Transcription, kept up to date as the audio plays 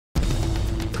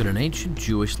Could an ancient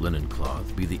Jewish linen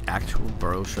cloth be the actual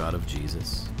burial shroud of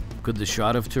Jesus? Could the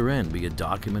Shroud of Turin be a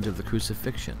document of the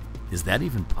crucifixion? Is that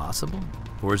even possible?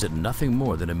 Or is it nothing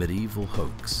more than a medieval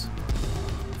hoax?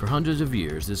 For hundreds of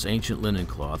years, this ancient linen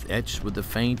cloth, etched with the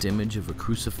faint image of a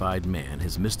crucified man,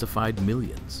 has mystified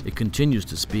millions. It continues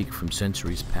to speak from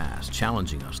centuries past,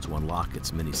 challenging us to unlock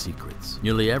its many secrets.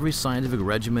 Nearly every scientific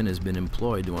regimen has been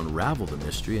employed to unravel the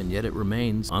mystery, and yet it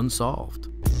remains unsolved.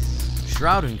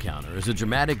 Shroud Encounter is a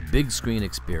dramatic big-screen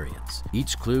experience.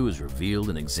 Each clue is revealed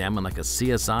and examined like a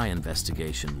CSI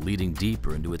investigation, leading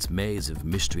deeper into its maze of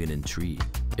mystery and intrigue.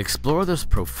 Explore this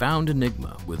profound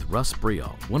enigma with Russ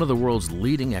Brial, one of the world's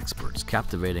leading experts,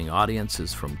 captivating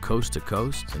audiences from coast to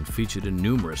coast and featured in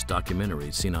numerous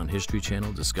documentaries seen on History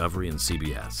Channel, Discovery, and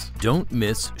CBS. Don't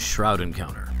miss Shroud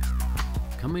Encounter.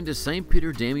 Coming to St.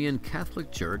 Peter Damian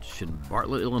Catholic Church in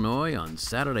Bartlett, Illinois on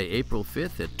Saturday, April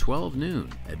 5th at 12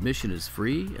 noon. Admission is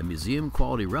free. A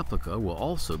museum-quality replica will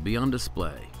also be on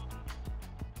display.